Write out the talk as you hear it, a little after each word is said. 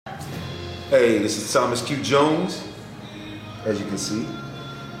Hey, this is Thomas Q. Jones, as you can see,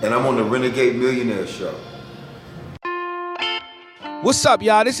 and I'm on the Renegade Millionaire Show. What's up,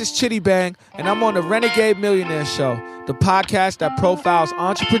 y'all? This is Chitty Bang, and I'm on the Renegade Millionaire Show, the podcast that profiles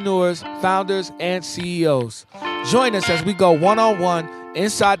entrepreneurs, founders, and CEOs. Join us as we go one-on-one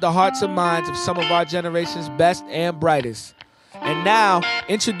inside the hearts and minds of some of our generation's best and brightest. And now,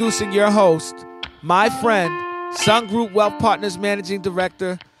 introducing your host, my friend, Sun Group Wealth Partners Managing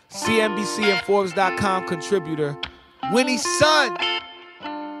Director, CNBC and Forbes.com contributor, Winnie Sun.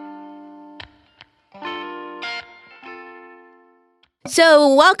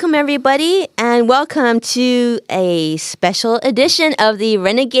 So welcome everybody, and welcome to a special edition of the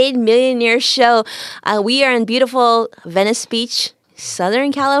Renegade Millionaire Show. We are in beautiful Venice Beach,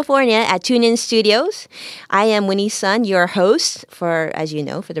 Southern California at TuneIn Studios. I am Winnie Sun, your host for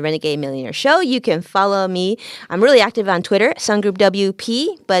the Renegade Millionaire Show. You can follow me. I'm really active on Twitter, Sun Group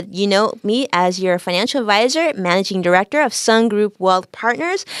WP, but you know me as your financial advisor, managing director of Sun Group Wealth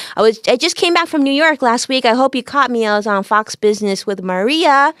Partners. I just came back from New York last week. I hope you caught me. I was on Fox Business with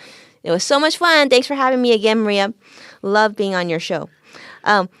Maria. It was so much fun. Thanks for having me again, Maria. Love being on your show.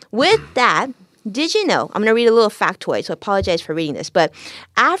 With that, did you know, I'm going to read a little factoid, so I apologize for reading this, but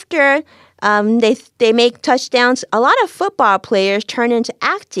after they make touchdowns, a lot of football players turn into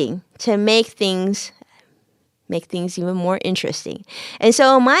acting to make things even more interesting. And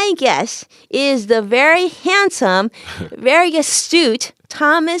so my guest is the very handsome, very astute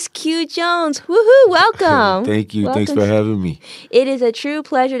Thomas Q. Jones. Woohoo, welcome. Thank you. Welcome. Thanks for having me. It is a true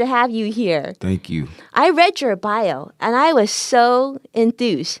pleasure to have you here. Thank you. I read your bio, and I was so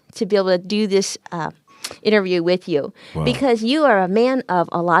enthused to be able to do this interview with you. Wow. Because you are a man of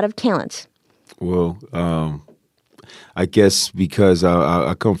a lot of talents. Well, I guess because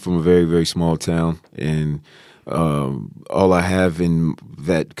I come from a very, very small town, and all I have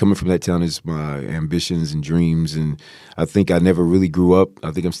coming from that town is my ambitions and dreams, and I think I never really grew up.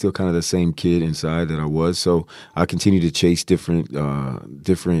 I think I'm still kind of the same kid inside that I was, so I continue to chase different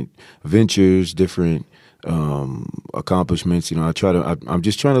ventures, different accomplishments. You know, I'm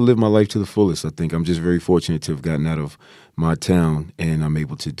just trying to live my life to the fullest. I think I'm just very fortunate to have gotten out of my town, and I'm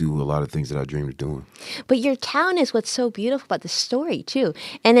able to do a lot of things that I dreamed of doing. But your town is what's so beautiful about the story, too.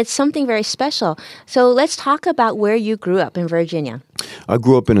 And it's something very special. So let's talk about where you grew up in Virginia. I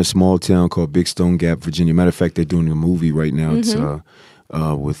grew up in a small town called Big Stone Gap, Virginia. Matter of fact, they're doing a movie right now. It's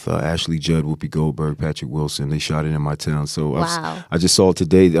with Ashley Judd, Whoopi Goldberg, Patrick Wilson. They shot it in my town. So wow. I just saw it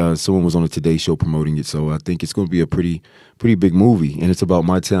today. Someone was on the Today Show promoting it. So I think it's going to be a pretty big movie. And it's about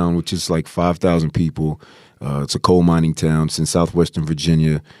my town, which is like 5,000 people. It's a coal mining town. It's in southwestern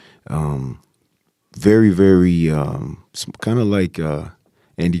Virginia. Very, very kind of like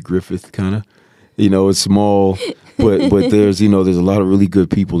Andy Griffith, kind of. You know, it's small, but there's a lot of really good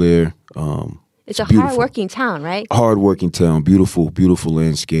people there. It's a beautiful. hard-working town, right? Hard-working town, beautiful, beautiful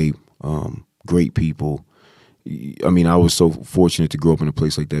landscape, great people. I mean, I was so fortunate to grow up in a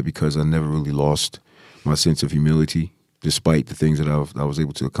place like that because I never really lost my sense of humility, despite the things that I was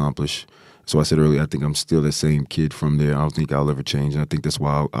able to accomplish. So I said earlier, I think I'm still the same kid from there. I don't think I'll ever change, and I think that's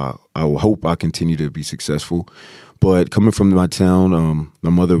why I hope I continue to be successful. But coming from my town, my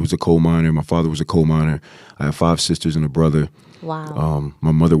mother was a coal miner, my father was a coal miner. I have 5 sisters and a brother. Wow.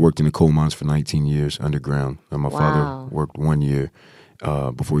 My mother worked in the coal mines for 19 years underground, and my Wow. father worked 1 year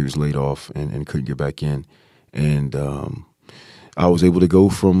before he was laid off and couldn't get back in. And I was able to go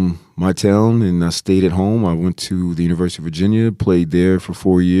from my town, and I stayed at home. I went to the University of Virginia, played there for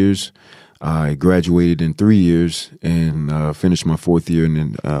 4 years. I graduated in 3 years and finished my 4th year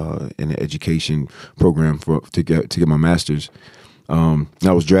in an education program to get my master's. I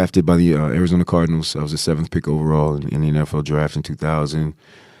was drafted by the Arizona Cardinals. I was the 7th pick overall in the NFL draft in 2000.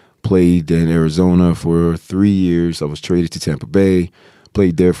 Played in Arizona for 3 years. I was traded to Tampa Bay.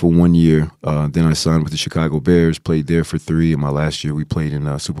 Played there for 1 year. Then I signed with the Chicago Bears. Played there for 3. And my last year, we played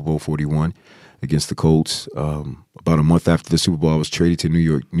in Super Bowl 41 against the Colts. About a month after the Super Bowl, I was traded to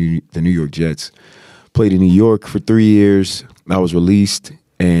the New York Jets. Played in New York for 3 years. I was released,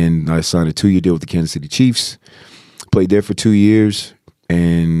 and I signed a 2-year deal with the Kansas City Chiefs. Played there for 2 years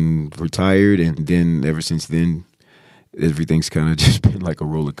and retired. And then ever since then, everything's kind of just been like a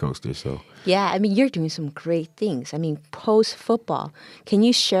roller coaster. So Yeah, I mean, you're doing some great things. I mean, post-football. Can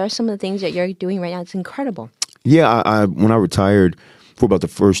you share some of the things that you're doing right now? It's incredible. Yeah, I when I retired, for about the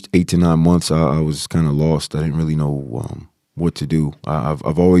first 8 to 9 months, I was kind of lost. I didn't really know what to do.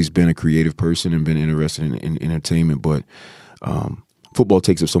 I've always been a creative person and been interested in entertainment, but football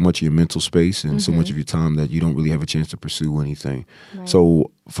takes up so much of your mental space and so much of your time that you don't really have a chance to pursue anything. Right.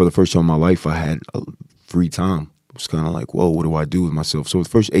 So for the first time in my life, I had free time. It was kind of like, whoa, what do I do with myself? So the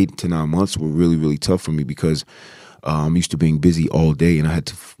first 8 to 9 months were really, really tough for me because I'm used to being busy all day, and I had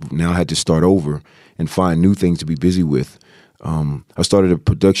to start over and find new things to be busy with. I started a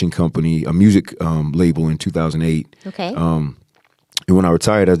production company, a music label in 2008. Okay. And when I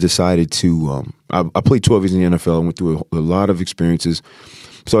retired, I decided to, I played 12 years in the NFL. I went through a lot of experiences.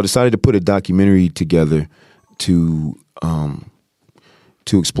 So I decided to put a documentary together to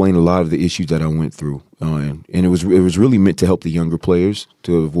explain a lot of the issues that I went through. And it was really meant to help the younger players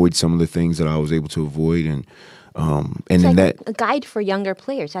to avoid some of the things that I was able to avoid. And It's in like that, a guide for younger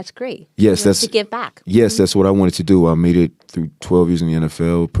players. That's great. yes, that's to give back. Yes, that's what I wanted to do. I made it through 12 years in the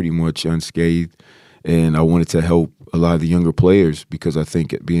NFL pretty much unscathed. And I wanted to help a lot of the younger players because I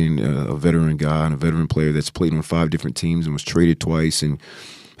think being a veteran guy and a veteran player that's played on 5 different teams and was traded twice and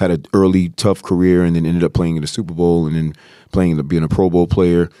had an early tough career and then ended up playing in the Super Bowl and then being a Pro Bowl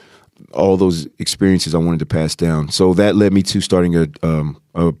player, all those experiences I wanted to pass down. So that led me to starting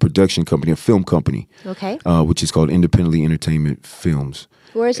a production company, a film company, Okay. Which is called Independently Entertainment Films.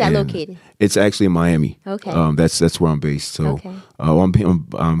 Where is that And located? It's actually in Miami. Okay. That's where I'm based. So Okay.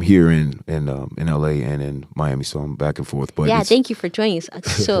 I'm here in LA and in Miami, so I'm back and forth. But Yeah, thank you for joining us. I'm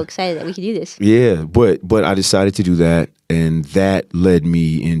so excited that we can do this. yeah, but I decided to do that, and that led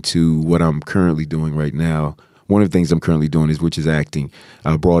me into what I'm currently doing right now. One of the things I'm currently doing which is acting.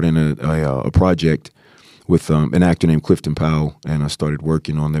 I brought in a project with an actor named Clifton Powell, and I started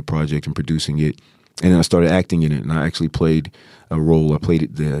working on that project and producing it. And then I started acting in it, and I actually played a role. I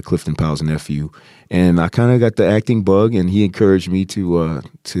played Clifton Powell's nephew, and I kind of got the acting bug. And he encouraged me to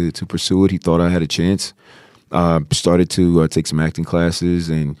pursue it. He thought I had a chance. I started to take some acting classes,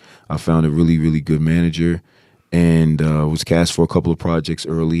 and I found a really, really good manager, and was cast for a couple of projects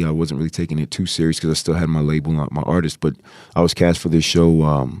early. I wasn't really taking it too serious because I still had my label, not my artist. But I was cast for this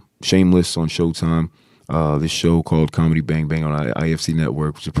show, Shameless, on Showtime. This show called Comedy Bang Bang on IFC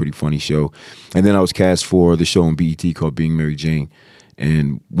Network, which is a pretty funny show. And then I was cast for the show on BET called Being Mary Jane.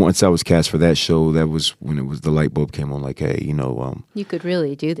 And once I was cast for that show, that was when the light bulb came on, like, hey, You could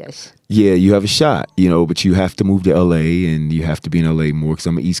really do this. yeah, you have a shot, but you have to move to LA and you have to be in LA more because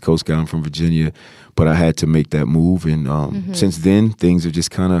I'm an East Coast guy. I'm from Virginia, but I had to make that move. And since then, things are just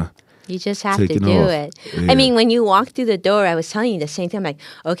kind of You just have to taking do off. it. Yeah. I mean, when you walk through the door, I was telling you the same thing. I'm like,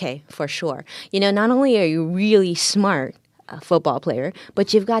 okay, for sure. Not only are you really smart, a football player,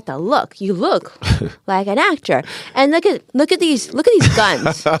 but you've got the look. You look like an actor. And look at these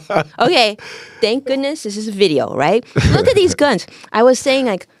guns. Okay, thank goodness this is a video, right? Look at these guns. I was saying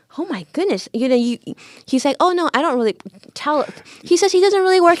like, oh my goodness, he's like, oh no, I don't really tell. He says he doesn't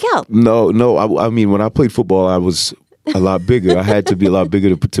really work out. No. I mean, when I played football, I was a lot bigger. I had to be a lot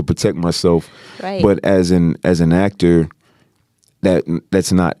bigger to protect myself. Right. But as an actor,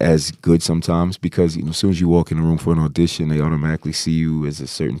 that's not as good sometimes because as soon as you walk in a room for an audition, they automatically see you as a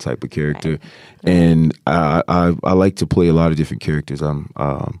certain type of character. Right. And I like to play a lot of different characters.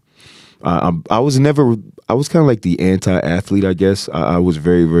 I was kind of like the anti-athlete, I guess. I was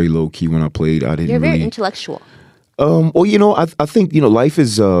very, very low key when I played. I didn't. You're very really, intellectual. Well, I think life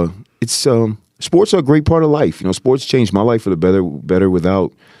is sports are a great part of life. Sports changed my life for the better.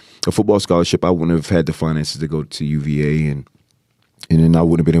 Without a football scholarship, I wouldn't have had the finances to go to UVA, and then I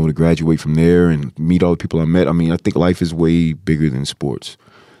wouldn't have been able to graduate from there and meet all the people I met. I mean, I think life is way bigger than sports.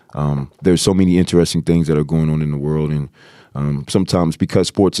 There's so many interesting things that are going on in the world, and sometimes because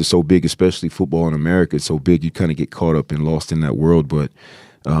sports is so big, especially football in America, it's so big, you kind of get caught up and lost in that world. But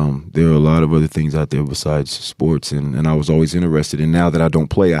there are a lot of other things out there besides sports, and I was always interested. And now that I don't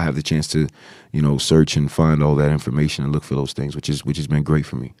play, I have the chance to, search and find all that information and look for those things, which has been great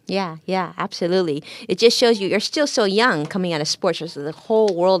for me. Yeah, absolutely. It just shows you're still so young coming out of sports. There's the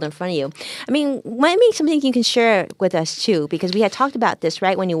whole world in front of you. I mean, might be something you can share with us too, because we had talked about this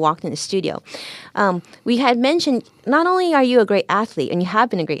right when you walked in the studio. We had mentioned not only are you a great athlete, and you have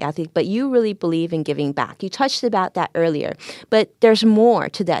been a great athlete, but you really believe in giving back. You touched about that earlier, but there's more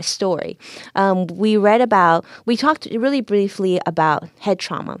to that story. We talked really briefly about head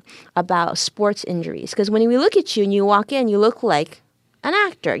trauma, about sports injuries, because when we look at you and you walk in, you look like an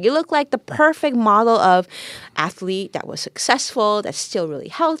actor. You look like the perfect model of athlete that was successful, that's still really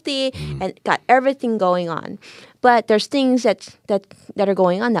healthy, and got everything going on. But there's things that are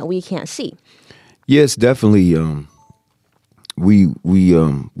going on that we can't see. Yes, definitely.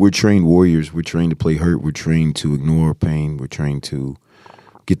 We're trained warriors. We're trained to play hurt. We're trained to ignore pain. We're trained to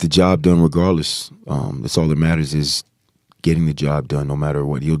get the job done regardless. That's all that matters is getting the job done no matter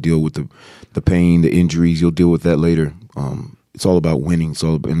what. You'll deal with the pain, the injuries. You'll deal with that later. It's all about winning.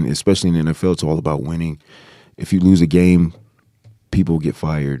 And especially in the NFL, it's all about winning. If you lose a game, people get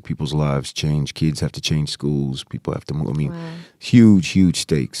fired, people's lives change, kids have to change schools, people have to move. I mean, Wow. huge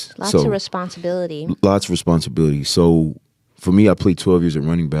stakes. Lots of responsibility. Lots of responsibility. So for me, I played 12 years at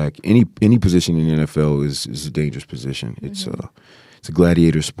running back. Any position in the NFL is a dangerous position. It's a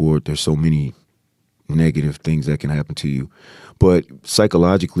gladiator sport. There's so many negative things that can happen to you. But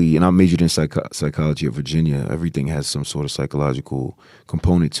psychologically, and I majored in psychology at Virginia, everything has some sort of psychological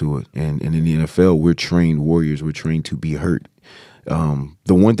component to it. And in the NFL, we're trained warriors. We're trained to be hurt.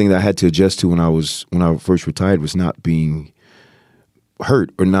 The one thing that I had to adjust to when I first retired was not being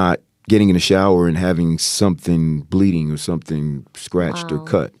hurt or not getting in the shower and having something bleeding or something scratched or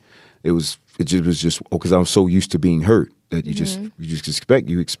cut. It was just because I was so used to being hurt that you just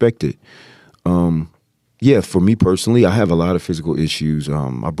expect it. Yeah, for me personally, I have a lot of physical issues.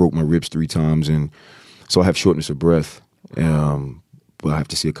 I broke my ribs 3 times, and so I have shortness of breath. But I have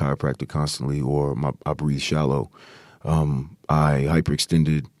to see a chiropractor constantly, or I breathe shallow. I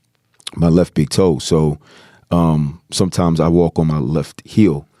hyperextended my left big toe, so sometimes I walk on my left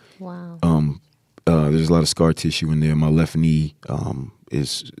heel. Wow. There's a lot of scar tissue in there. My left knee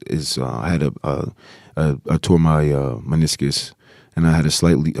is I had I tore my meniscus. And I had a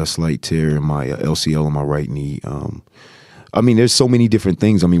slight tear in my LCL on my right knee. I mean, there's so many different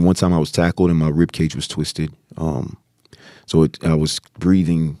things. I mean, one time I was tackled and my rib cage was twisted. So I was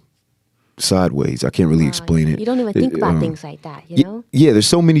breathing sideways. I can't really explain it. You don't even think about things like that, you know? Yeah, there's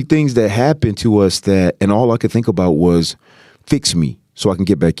so many things that happen to us and all I could think about was fix me so I can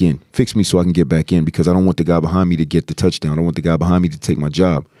get back in. Fix me so I can get back in because I don't want the guy behind me to get the touchdown. I don't want the guy behind me to take my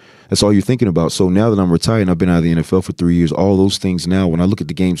job. That's all you're thinking about. So now that I'm retired and I've been out of the NFL for 3 years, all those things now, when I look at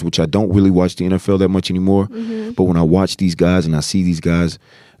the games, which I don't really watch the NFL that much anymore, but when I watch these guys and I see these guys,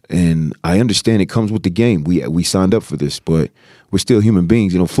 and I understand it comes with the game. We signed up for this, but we're still human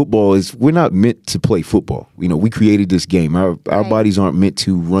beings. You know, we're not meant to play football. You know, we created this game. Our bodies aren't meant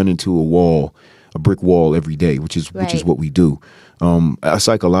to run into a brick wall every day, which is what we do.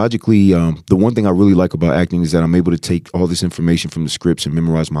 Psychologically, the one thing I really like about acting is that I'm able to take all this information from the scripts and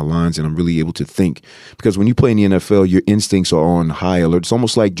memorize my lines, and I'm really able to think. Because when you play in the NFL, your instincts are on high alert. It's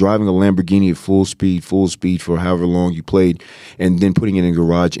almost like driving a Lamborghini at full speed for however long you played, and then putting it in a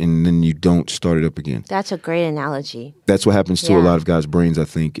garage, and then you don't start it up again. That's a great analogy. That's what happens to a lot of guys' brains, I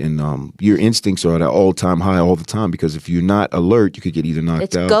think. And your instincts are at an all-time high all the time, because if you're not alert, you could get either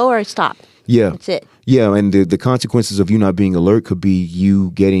knocked out. It's go or stop. Yeah. That's it. Yeah, and the consequences of you not being alert could be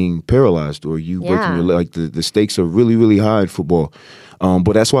you getting paralyzed or you breaking your leg. Like the stakes are really, really high in football.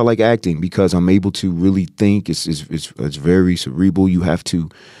 But that's why I like acting, because I'm able to really think. It's very cerebral. You have to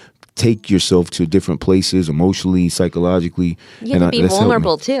take yourself to different places emotionally, psychologically. You have to be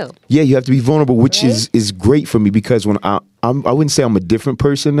vulnerable too. Yeah, you have to be vulnerable, which is great for me, because when I wouldn't say I'm a different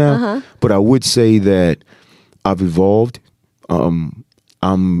person now, but I would say that I've evolved.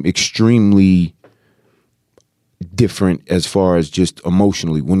 I'm extremely different as far as just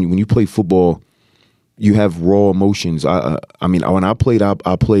emotionally. When you play football, you have raw emotions. I mean, when I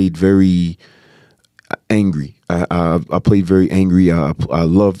played very angry. I played very angry. I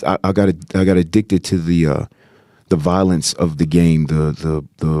got addicted to the violence of the game,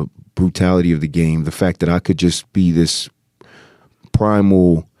 the brutality of the game, the fact that I could just be this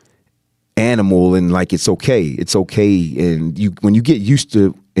primal animal and like it's okay, and when you get used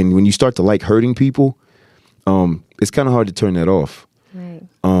to, and when you start to like hurting people, it's kind of hard to turn that off. Right.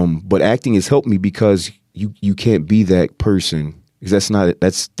 But acting has helped me, because you can't be that person, because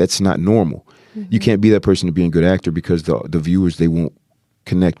that's not normal. You can't be that person to be a good actor, because the viewers, they won't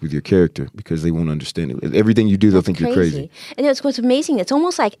connect with your character, because they won't understand it. Everything you do, they'll think you're crazy. And it's what's amazing. It's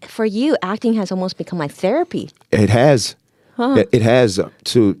almost like for you, acting has almost become like therapy. It has. It has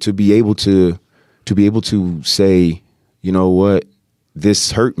to be able to say, you know what,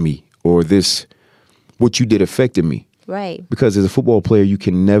 this hurt me, or what you did affected me. Right. Because as a football player, you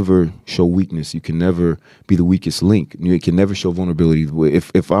can never show weakness. You can never be the weakest link. You can never show vulnerability.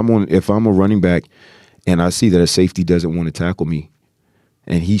 If I'm a running back and I see that a safety doesn't want to tackle me,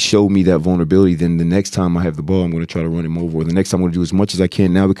 and he showed me that vulnerability, then the next time I have the ball, I'm going to try to run him over. Or the next time I'm going to do as much as I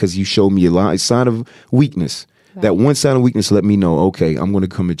can now, because you showed me a sign of weakness. Right. That one sign of weakness let me know, okay, I'm going to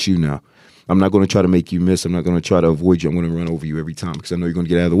come at you now. I'm not going to try to make you miss. I'm not going to try to avoid you. I'm going to run over you every time, because I know you're going to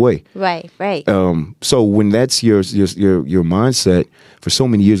get out of the way. Right. So when that's your mindset for so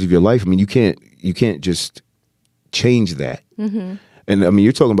many years of your life, I mean, you can't just change that. Mm-hmm. And I mean,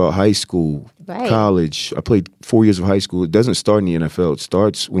 you're talking about high school, college. I played 4 years of high school. It doesn't start in the NFL. It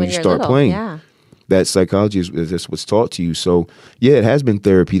starts when you start playing. Yeah. That psychology that's what's taught to you. So yeah, it has been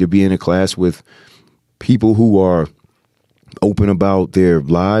therapy to be in a class with people who are open about their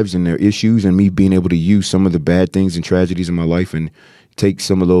lives and their issues, and me being able to use some of the bad things and tragedies in my life and take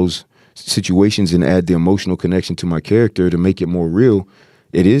some of those situations and add the emotional connection to my character to make it more real.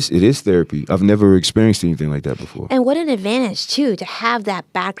 It is therapy. I've never experienced anything like that before. And what an advantage too to have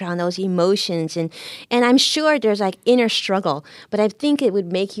that background, those emotions, and I'm sure there's like inner struggle, but I think it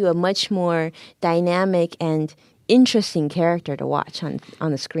would make you a much more dynamic and interesting character to watch on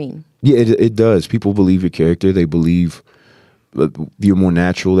the screen. Yeah, it does. People believe your character. They believe you're more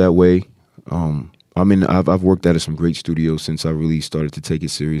natural that way. I've worked out of some great studios since I really started to take it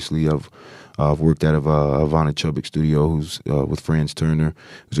seriously. I've worked out of Ivana Chubbuck studio, who's with Franz Turner,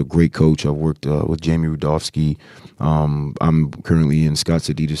 who's a great coach. I've worked with Jamie Rudofsky. I'm currently in Scott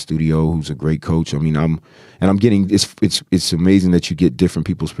Sedita's studio, who's a great coach. I'm getting it's amazing that you get different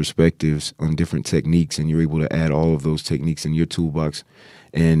people's perspectives on different techniques, and you're able to add all of those techniques in your toolbox.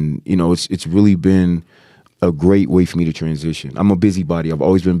 And it's really been a great way for me to transition. I'm a busybody. I've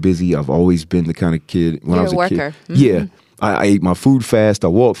always been busy. I've always been the kind of kid when I was a worker. kid. Mm-hmm. Yeah. I ate my food fast. I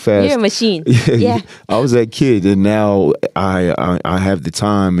walked fast. You're a machine. Yeah. I was that kid, and now I have the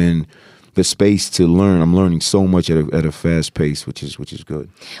time and the space to learn. I'm learning so much at a fast pace, which is good.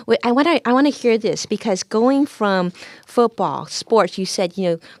 Wait, I want to hear this, because going from football, sports, you said,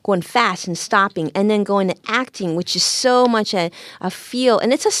 going fast and stopping, and then going to acting, which is so much a field,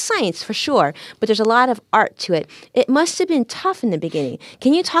 and it's a science for sure, but there's a lot of art to it. It must have been tough in the beginning.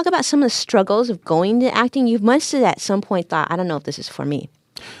 Can you talk about some of the struggles of going to acting? You must have at some point thought, I don't know if this is for me.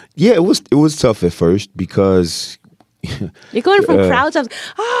 Yeah, it was tough at first because you're going from crowds of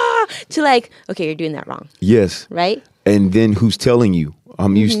to like, okay, you're doing that wrong. Yes. Right? And then who's telling you?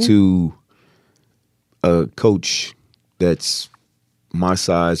 I'm used to a coach that's my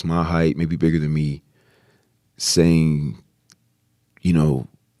size, my height, maybe bigger than me, saying,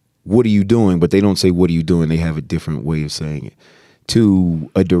 what are you doing? But they don't say, what are you doing? They have a different way of saying it. To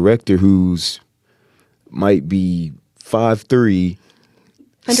a director who's might be 5'3",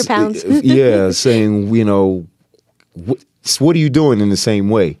 100 pounds. Yeah, saying, what are you doing in the same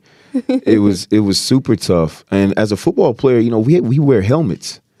way? It was super tough. And as a football player, we wear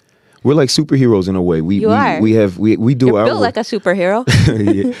helmets. We're like superheroes in a way. We do You're our built work. like a superhero.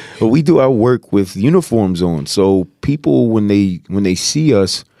 Yeah. But we do our work with uniforms on. So people, when they see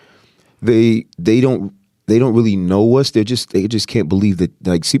us, they don't really know us. They just can't believe that.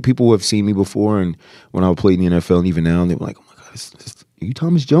 Like, see, people who have seen me before, and when I played in the NFL, and even now, and they were like, "Oh my God, are you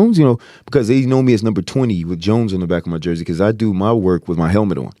Thomas Jones?" Because they know me as number 20 with Jones on the back of my jersey, because I do my work with my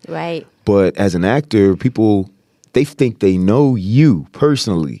helmet on. Right. But as an actor, people, they think they know you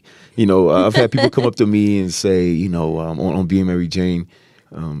personally. I've had people come up to me and say, on Being Mary Jane,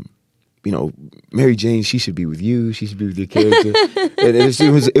 Mary Jane, she should be with you. She should be with your character. And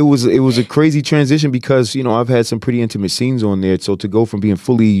it was a crazy transition because, I've had some pretty intimate scenes on there. So to go from being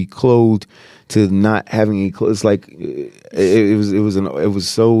fully clothed to not having any clothes, it's like it was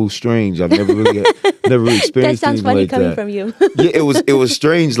so strange. I've never really experienced anything like that. That sounds funny coming from you. Yeah, it was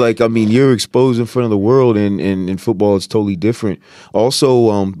strange. Like, you're exposed in front of the world, and in football, it's totally different.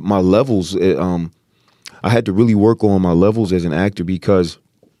 Also, my levels, I had to really work on my levels as an actor, because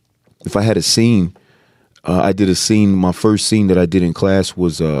if I had a scene, I did a scene. My first scene that I did in class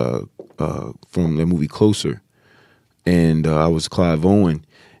was from the movie Closer, and I was Clive Owen,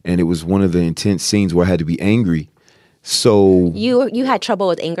 and it was one of the intense scenes where I had to be angry. So you had trouble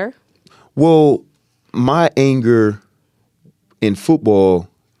with anger? Well, my anger in football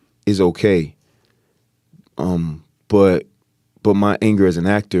is okay, but my anger as an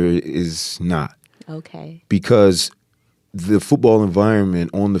actor is not. Okay. Because the football environment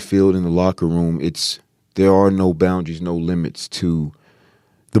on the field, in the locker room, there are no boundaries, no limits to.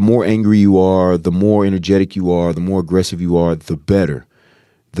 The more angry you are, the more energetic you are, the more aggressive you are, the better.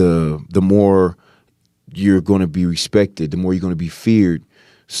 The more you're going to be respected, the more you're going to be feared.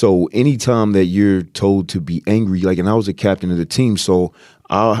 So anytime that you're told to be angry, and I was a captain of the team, so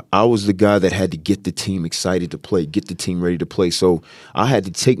I was the guy that had to get the team excited to play, get the team ready to play. So I had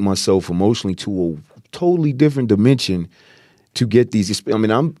to take myself emotionally to a totally different dimension to get these.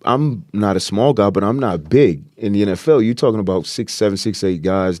 I'm not a small guy, but I'm not big. In the NFL, you're talking about 6'7", 6'8"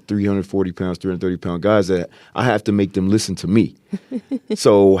 guys, 340 pounds, 330-pound guys that I have to make them listen to me.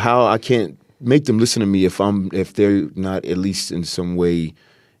 So how I can't make them listen to me if they're not at least in some way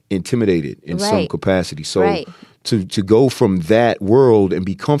intimidated in some capacity. So to go from that world and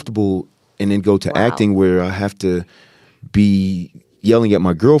be comfortable and then go to acting where I have to be yelling at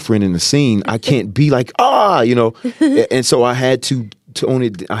my girlfriend in the scene, I can't be like, and so I had to own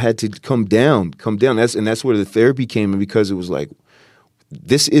it. I had to come down. That's where the therapy came in, because it was like, what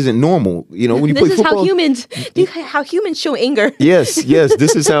this isn't normal. You know, when you This play is football. how humans show anger. Yes,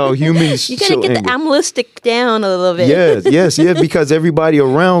 this is how humans You gotta show get anger. the animalistic down a little bit. Yes, because everybody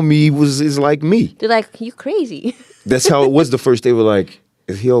around me is like me. They're like, you crazy. That's how it was the first day. We're like,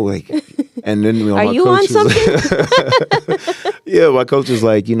 is he all like? And then Are my you coach on was something? yeah, my coach was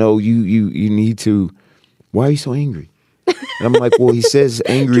like, you know, you need to. Why are you so angry? And I'm like, well, he says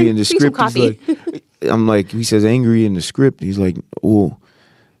angry in the Drink some script. He's coffee. like, I'm like, he says angry in the script. He's like, well,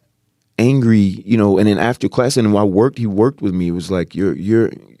 angry, you know. And then after class, and while he worked with me. It was like,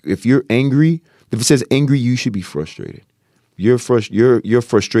 if you're angry, if it says angry, you should be frustrated. Your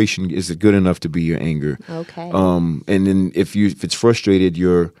frustration is good enough to be your anger. Okay. And then if it's frustrated,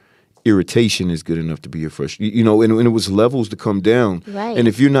 your irritation is good enough to be your frustration. You know, and it was levels to come down. Right. And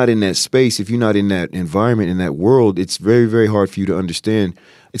if you're not in that space, if you're not in that environment, in that world, it's very, very hard for you to understand.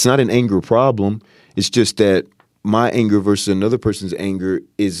 It's not an anger problem. It's just that my anger versus another person's anger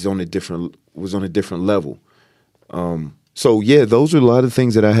was on a different level. So yeah, those are a lot of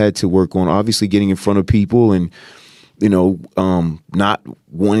things that I had to work on. Obviously, getting in front of people and, you know, not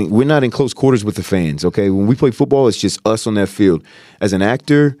wanting. We're not in close quarters with the fans. Okay, when we play football, it's just us on that field. As an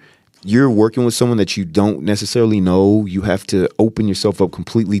actor, you're working with someone that you don't necessarily know. You have to open yourself up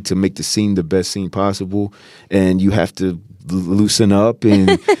completely to make the scene the best scene possible, and you have to loosen up.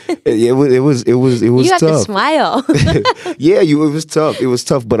 And it was you have tough. to smile. Yeah, it was tough. It was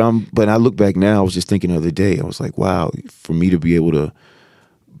tough. But I look back now. I was just thinking the other day. I was like, wow, for me to be able to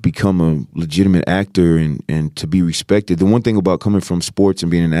become a legitimate actor and to be respected. The one thing about coming from sports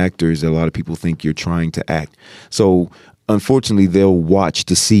and being an actor is that a lot of people think you're trying to act. So unfortunately, they'll watch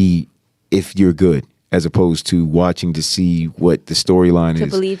to see if you're good, as opposed to watching to see what the storyline is. To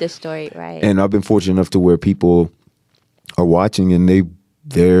believe the story, right? And I've been fortunate enough to where people are watching and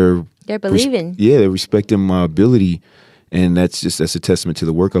they're believing. They're respecting my ability, and that's a testament to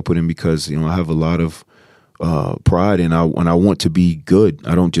the work I put in, because you know I have a lot of pride, and I want to be good.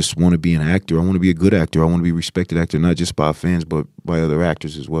 I don't just want to be an actor. I want to be a good actor. I want to be a respected actor, not just by fans, but by other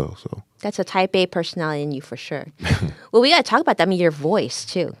actors as well. So That's a type A personality in you for sure. Well, we got to talk about that. I mean, your voice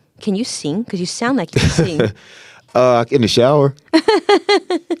too. Can you sing? Because you sound like you sing. in the shower,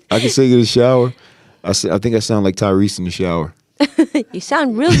 I can sing in the shower. I think I sound like Tyrese in the shower. You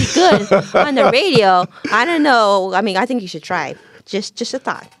sound really good on the radio. I don't know. I mean, I think you should try. Just a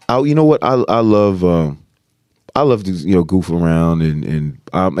thought. You know what? I love to goof around and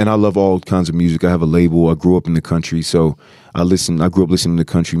I love all kinds of music. I have a label. I grew up in the country, so I grew up listening to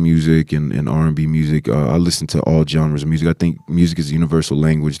country music and R&B music. I listen to all genres of music. I think music is a universal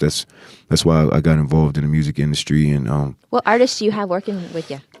language. That's why I got involved in the music industry. And what artists do you have working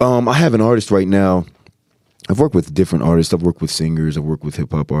with you? I have an artist right now. I've worked with different artists. I've worked with singers. I've worked with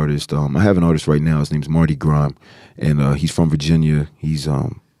hip hop artists. I have an artist right now. His name's Marty Grime, and he's from Virginia. He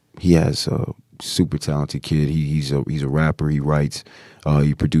has a super talented kid. He's a rapper. He writes.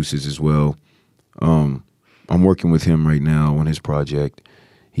 He produces as well. I'm working with him right now on his project.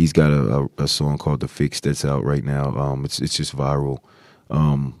 He's got a song called "The Fix" that's out right now. It's just viral.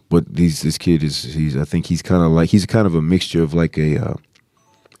 But this kid I think he's kind of a mixture of like a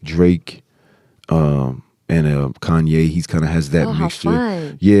Drake. And Kanye, he's kind of has that mixture. How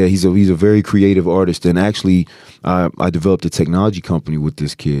fun. Yeah, he's a very creative artist. And actually, I developed a technology company with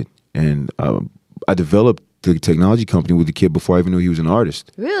this kid, and I developed the technology company with the kid before I even knew he was an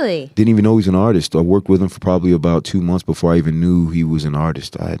artist. Really? Didn't even know he was an artist. I worked with him for probably about 2 months before I even knew he was an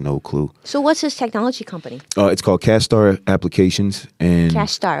artist. I had no clue. So what's his technology company? It's called Castar Applications. And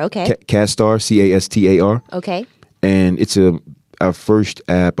Castar, okay. Castar, Castar. Okay. And it's our first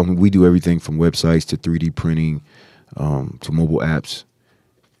app. I mean, we do everything from websites to 3D printing to mobile apps.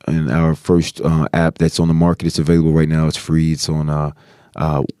 And our first app that's on the market, it's available right now. It's free. It's on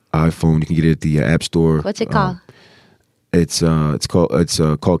iPhone. You can get it at the App Store. What's it called? It's called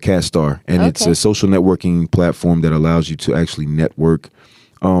Castar, and it's Okay. a social networking platform that allows you to actually network.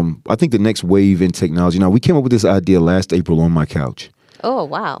 I think the next wave in technology. Now, we came up with this idea last April on my couch, Oh,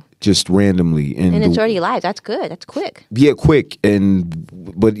 wow. just randomly, And it's already live. That's good. That's quick. Yeah, quick,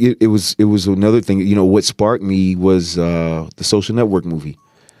 but it was another thing. You know, what sparked me was the Social Network movie.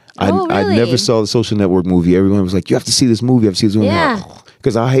 I really? never saw the Social Network movie. Everyone was like, "You have to see this movie. You have to see this movie." Yeah.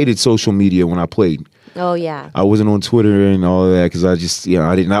 Because I hated social media when I played. Oh, yeah. I wasn't on Twitter and all of that because I just,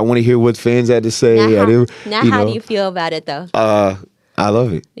 I did not want to hear what fans had to say. Now how do you feel about it, though? I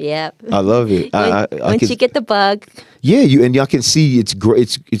love it. Yep. I love it. Once you get the bug. Yeah, and y'all can see it's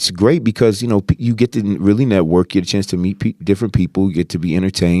great. It's great because you get to really network, get a chance to meet different people, you get to be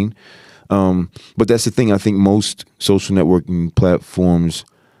entertained. But that's the thing. I think most social networking platforms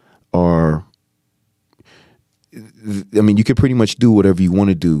I mean, you can pretty much do whatever you want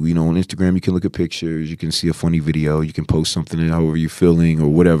to do. You know, on Instagram, you can look at pictures, you can see a funny video, you can post something however you're feeling or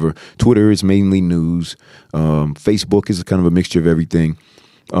whatever. Twitter is mainly news. Facebook is kind of a mixture of everything.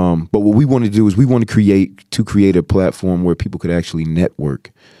 But what we want to do is we want to create a platform where people could actually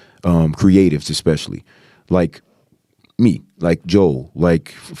network, creatives especially, like me, like Joel, like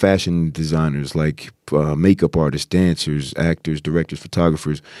fashion designers, like makeup artists, dancers, actors, directors,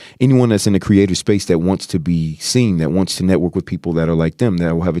 photographers, anyone that's in the creative space that wants to be seen, that wants to network with people that are like them,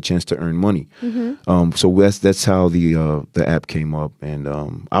 that will have a chance to earn money. So that's how the app came up. And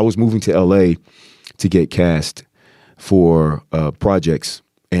I was moving to LA to get cast for projects.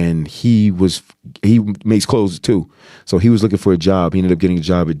 And he makes clothes too. So he was looking for a job. He ended up getting a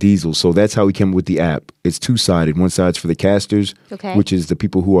job at Diesel. So that's how we came up with the app. It's two-sided. One side's for the casters, which is the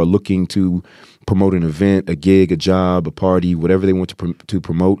people who are looking to promote an event, a gig, a job, a party, whatever they want to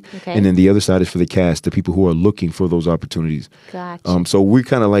promote. And then the other side is for the cast, the people who are looking for those opportunities. Gotcha. So we're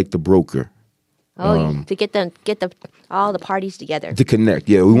kind of like the broker. To get all the parties together. To connect.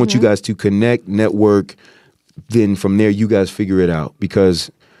 Yeah, we want you guys to connect, network. Then from there, you guys figure it out, because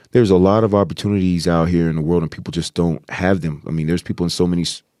there's a lot of opportunities out here in the world and people just don't have them. I mean, there's people in so many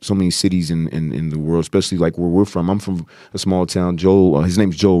cities in the world, especially like where we're from. I'm from a small town. Joel, his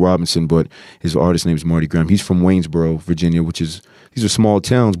name's Joel Robinson, but his artist name's Marty Graham. He's from Waynesboro, Virginia, these are small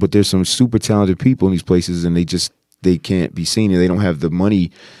towns, but there's some super talented people in these places, and they can't be seen, and they don't have the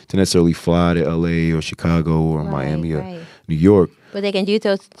money to necessarily fly to LA or Chicago or Miami or New York. But they can do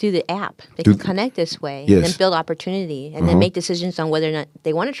those through the app. They can connect this way and then build opportunity and then make decisions on whether or not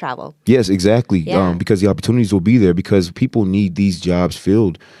they want to travel. Yes, exactly. Because the opportunities will be there, because people need these jobs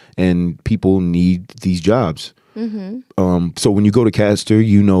filled and people need these jobs. So when you go to Caster,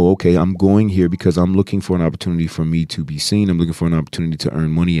 you know, okay, I'm going here because I'm looking for an opportunity for me to be seen. I'm looking for an opportunity to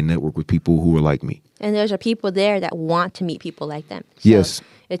earn money and network with people who are like me. And there's people there that want to meet people like them. So yes.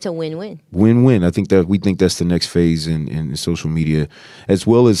 It's a win-win. Win-win. I think that's the next phase in social media, as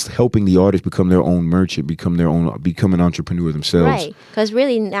well as helping the artists become their own merchant, become an entrepreneur themselves. Right. Because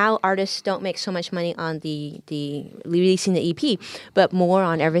really now artists don't make so much money on the releasing the EP, but more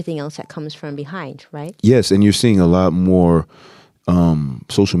on everything else that comes from behind, right? Yes, and you're seeing a lot more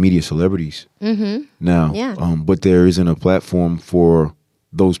social media celebrities now. Yeah. But there isn't a platform for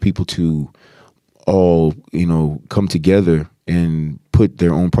those people to all, come together and put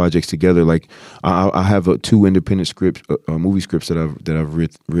their own projects together. Like I have 2 independent scripts, movie scripts that I've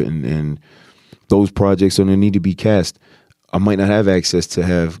written, and those projects are going to need to be cast. I might not have access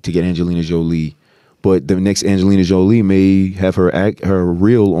to get Angelina Jolie, but the next Angelina Jolie may have her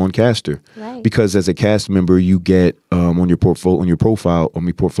reel on Caster, right? Because as a cast member, you get on your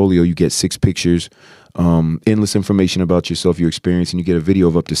portfolio, you get 6 pictures, endless information about yourself, your experience, and you get a video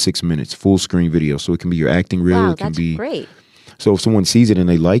of up to 6 minutes, full screen video. So it can be your acting reel. Wow, it can that's be great. So if someone sees it and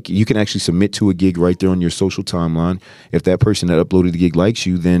they like it, you can actually submit to a gig right there on your social timeline. If that person that uploaded the gig likes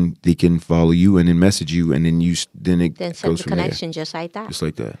you, then they can follow you and then message you, and then it set goes the from connection there. just like that. Just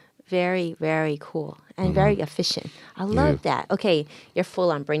like that. Very, very cool and very efficient. I love that. Okay, you're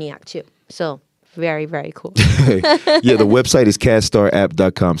full on Brainiac too. So very, very cool. Yeah, the website is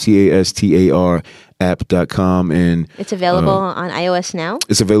castarapp.com, CASTAR app.com, and it's available on iOS now.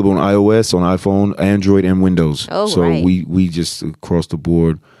 It's available on iOS, on iPhone, Android, and Windows. Oh, so right. we just across the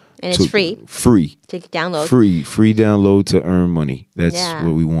board. And it's free. Free to download. Free download to earn money. That's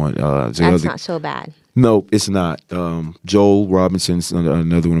what we want. That's not so bad. No, it's not. Joel Robinson's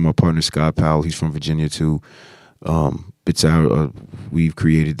another one of my partners, Scott Powell. He's from Virginia too. It's we've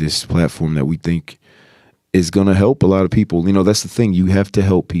created this platform that we think is going to help a lot of people. That's the thing. You have to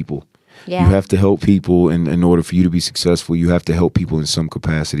help people. Yeah. You have to help people in order for you to be successful. You have to help people in some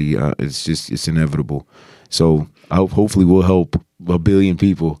capacity. It's inevitable. So hopefully we'll help 1 billion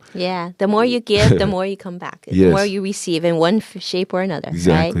people. Yeah. The more you give, the more you come back. The more you receive in one shape or another.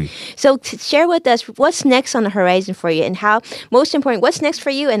 Exactly. Right? So share with us what's next on the horizon for you, and how, most important, what's next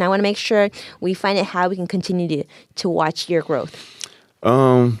for you? And I want to make sure we find out how we can continue to watch your growth.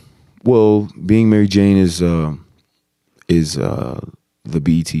 Well, Being Mary Jane is the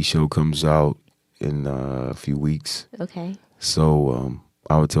BET show comes out in a few weeks. Okay. So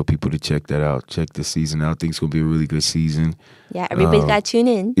I would tell people to check that out. Check the season out. I think it's going to be a really good season. Yeah, everybody's got to tune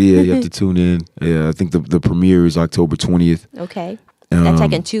in. Yeah, you have to tune in. Yeah, I think the premiere is October 20th. Okay. That's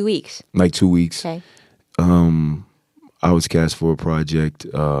like in 2 weeks. Like 2 weeks. Okay. I was cast for a project.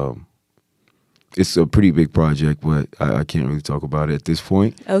 It's a pretty big project, but I can't really talk about it at this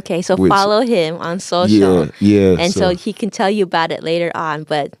point. Okay, so follow him on social. Yeah. And so he can tell you about it later on,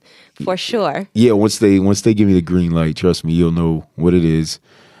 but for sure. Yeah, once they give me the green light, trust me, you'll know what it is.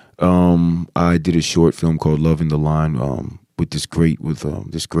 I did a short film called Love in the Line with this great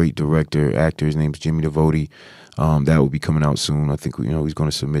director, actor. His name's Jimmy Devote. That will be coming out soon. I think he's going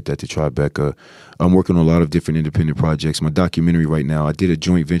to submit that to Tribeca. I'm working on a lot of different independent projects. My documentary right now, I did a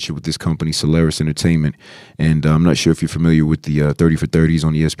joint venture with this company, Solaris Entertainment, and I'm not sure if you're familiar with the 30 for 30s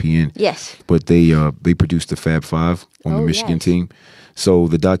on ESPN. Yes. But they produced the Fab Five on the Michigan team. So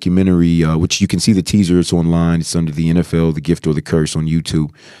the documentary, which you can see the teaser, it's online. It's under the NFL, The Gift or the Curse on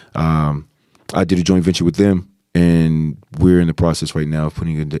YouTube. I did a joint venture with them, and we're in the process right now of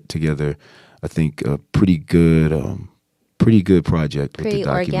putting it together. I think a pretty good project. Pretty with the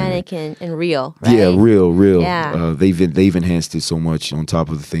organic and real, right? Yeah, real. Yeah. They've enhanced it so much on top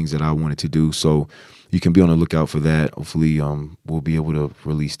of the things that I wanted to do. So you can be on the lookout for that. Hopefully, we'll be able to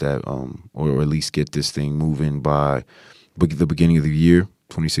release that, or at least get this thing moving by the beginning of the year,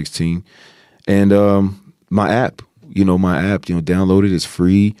 2016. And my app, download it. It's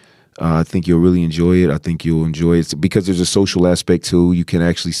free. I think you'll really enjoy it. I think you'll enjoy it because there's a social aspect too. You can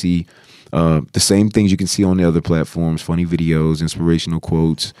actually see the same things you can see on the other platforms: funny videos, inspirational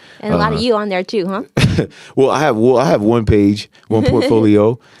quotes, and a lot of you on there too, huh? Well, I have one page, one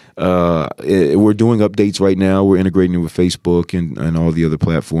portfolio. We're doing updates right now. We're integrating it with Facebook and all the other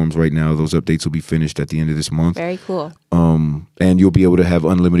platforms right now. Those updates will be finished at the end of this month. Very cool. And you'll be able to have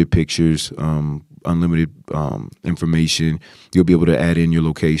unlimited pictures, unlimited information. You'll be able to add in your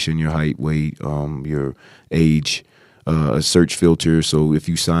location, your height, weight, your age, a search filter. So if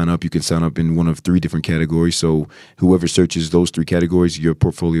you sign up, you can sign up in one of 3 different categories. So whoever searches those 3 categories, your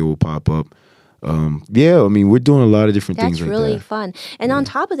portfolio will pop up. We're doing a lot of different things like that. That's really fun. And on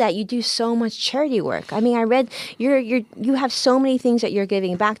top of that, you do so much charity work. I mean, I read you have so many things that you're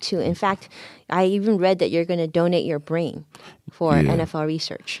giving back to. In fact, I even read that you're going to donate your brain for NFL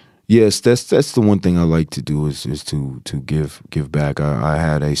research. Yes, that's the one thing I like to do is to give back. I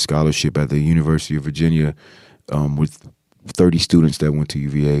had a scholarship at the University of Virginia with 30 students that went to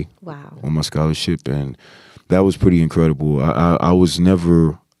UVA. Wow. On my scholarship, and that was pretty incredible. I was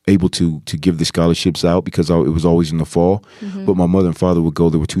never able to give the scholarships out because it was always in the fall. Mm-hmm. But my mother and father would go.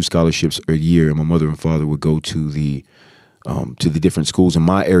 There were 2 scholarships a year, and my mother and father would go to the different schools in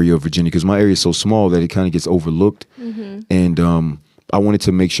my area of Virginia because my area is so small that it kind of gets overlooked. Mm-hmm. And I wanted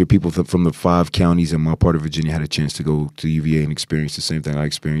to make sure people from the 5 counties in my part of Virginia had a chance to go to UVA and experience the same thing I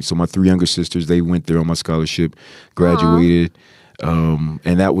experienced. So my 3 younger sisters, they went there on my scholarship, graduated.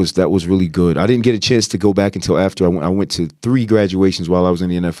 And that was really good. I didn't get a chance to go back until after I went to 3 graduations while I was in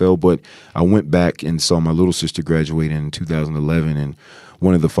the NFL, but I went back and saw my little sister graduate in 2011. And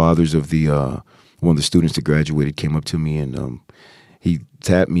one of the fathers of one of the students that graduated came up to me and he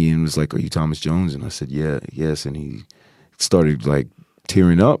tapped me and was like, "Are you Thomas Jones?" And I said, yes. And he started like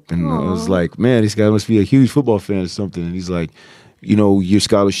tearing up, and I was like, "Man, this guy must be a huge football fan or something." And he's like, "Your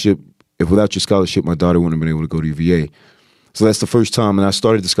scholarship. If without your scholarship, my daughter wouldn't have been able to go to UVA." So that's the first time, and I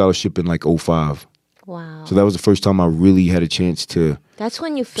started the scholarship in like 2005. Wow. So that was the first time I really had a chance to. That's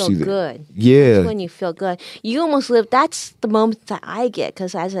when you feel good. Yeah. That's when you feel good. You almost live, that's the moment that I get,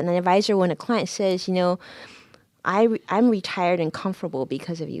 because as an advisor, when a client says, I'm retired and comfortable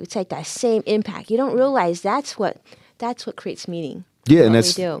because of you, it's like that same impact. You don't realize that's what creates meaning. Yeah, and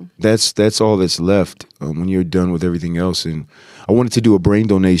that's all that's left when you're done with everything else. And I wanted to do a brain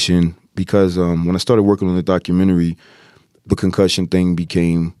donation because when I started working on the documentary, the concussion thing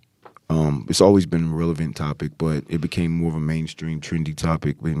became, it's always been a relevant topic, but it became more of a mainstream, trendy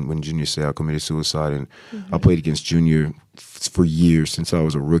topic when Junior Seau committed suicide. And I played against Junior for years since I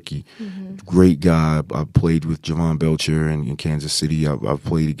was a rookie. Mm-hmm. Great guy. I played with Javon Belcher in Kansas City. I've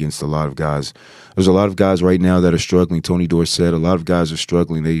played against a lot of guys. There's a lot of guys right now that are struggling. Tony Dorsett, a lot of guys are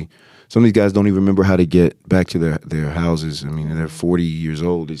struggling. Some of these guys don't even remember how to get back to their houses. I mean, they're 40 years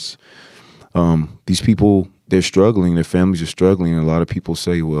old. It's these people, they're struggling. Their families are struggling. And a lot of people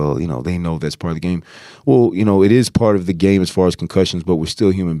say, well, they know that's part of the game. Well, it is part of the game as far as concussions, but we're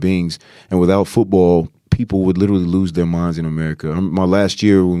still human beings. And without football, people would literally lose their minds in America. My last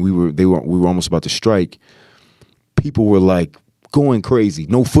year when we were almost about to strike, people were like going crazy.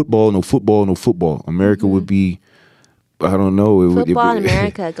 No football, no football, no football. America would be, I don't know. Football and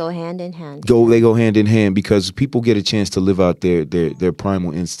America go hand in hand. They go hand in hand because people get a chance to live out their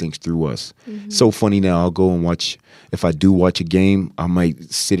primal instincts through us. Mm-hmm. So funny now, I'll go and watch, if I do watch a game, I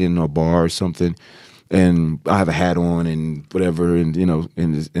might sit in a bar or something and I have a hat on and whatever, and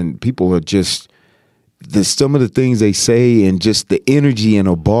and people are just, some of the things they say and just the energy in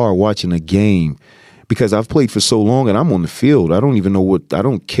a bar watching a game. Because I've played for so long and I'm on the field. I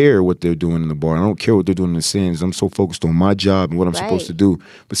don't care what they're doing in the bar. I don't care what they're doing in the stands. I'm so focused on my job and what I'm supposed to do.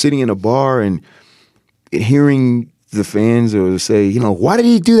 But sitting in a bar and hearing the fans or say, why did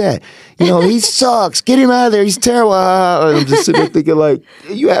he do that? He sucks. Get him out of there. He's terrible. And I'm just sitting there thinking, like,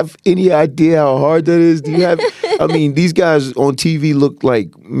 you have any idea how hard that is? Do you have? I mean, these guys on TV look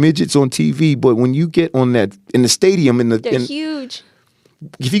like midgets on TV, but when you get on that in the stadium, they're huge.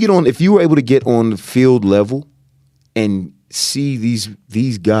 If you were able to get on the field level and see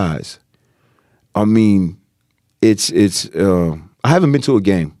these guys, I mean, it's. I haven't been to a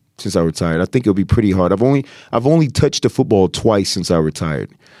game since I retired. I think it'll be pretty hard. I've only touched the football twice since I retired,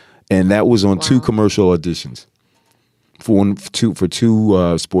 and that was on 2 commercial auditions for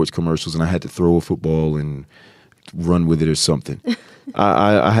two sports commercials, and I had to throw a football and run with it or something.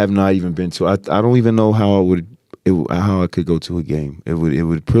 I have not even been to. I don't even know how I could go to a game. It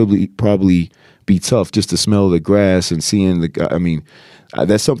would probably be tough just to smell the grass and seeing the. I mean,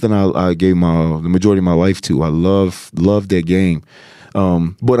 that's something I gave the majority of my life to. I love that game.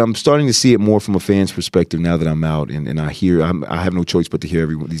 But I'm starting to see it more from a fan's perspective now that I'm out and I have no choice but to hear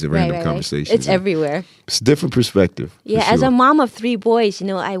these random conversations. It's everywhere. It's a different perspective. Yeah, sure. As a mom of 3 boys,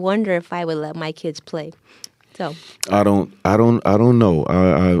 I wonder if I would let my kids play. So I don't know.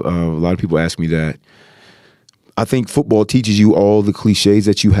 A lot of people ask me that. I think football teaches you all the cliches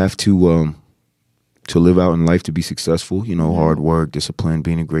that you have to live out in life to be successful. Hard work, discipline,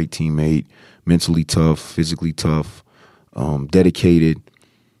 being a great teammate, mentally tough, physically tough. Dedicated,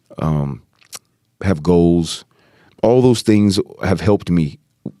 have goals. All those things have helped me.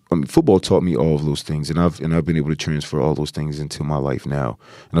 I mean, football taught me all of those things, and I've been able to transfer all those things into my life now.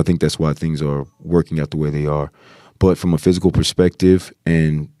 And I think that's why things are working out the way they are. But from a physical perspective,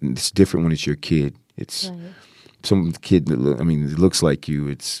 and it's different when it's your kid. It's some kid. I mean, it looks like you.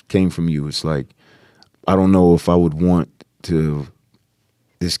 It came from you. It's like I don't know if I would want to.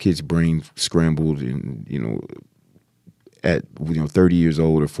 This kid's brain scrambled, and at 30 years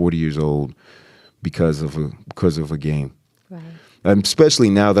old or 40 years old because of a game. Right. And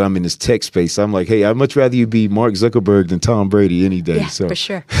especially now that I'm in this tech space, I'm like, hey, I'd much rather you be Mark Zuckerberg than Tom Brady any day. Yeah, so. For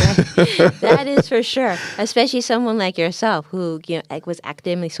sure. Right. That is for sure. Especially someone like yourself who was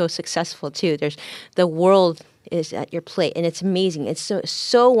academically so successful too. There's the world is at your plate, and it's amazing. It's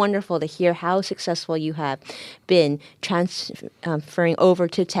so wonderful to hear how successful you have been transferring over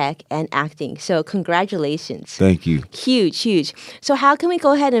to tech and acting. So congratulations. Thank you. Huge. So how can we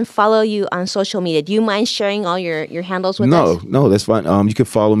go ahead and follow you on social media? Do you mind sharing all your handles with us? No, that's fine. You can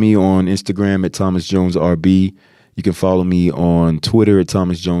follow me on Instagram at Thomas Jones RB. You can follow me on Twitter at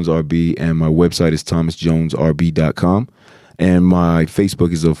Thomas Jones RB, and my website is thomasjonesrb.com, and my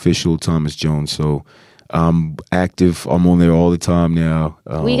Facebook is official Thomas Jones. So I'm active. I'm on there all the time now.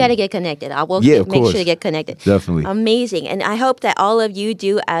 We got to get connected. I will make sure to get connected. Definitely. Amazing. And I hope that all of you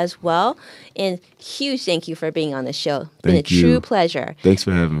do as well. And huge thank you for being on the show. It's been a true pleasure. Thanks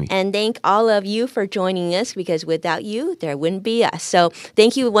for having me. And thank all of you for joining us, because without you, there wouldn't be us. So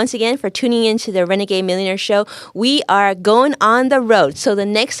thank you once again for tuning in to the Renegade Millionaire Show. We are going on the road. So the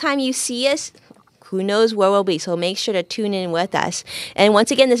next time you see us, who knows where we'll be. So make sure to tune in with us. And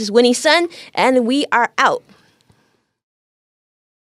once again, this is Winnie's son, and we are out.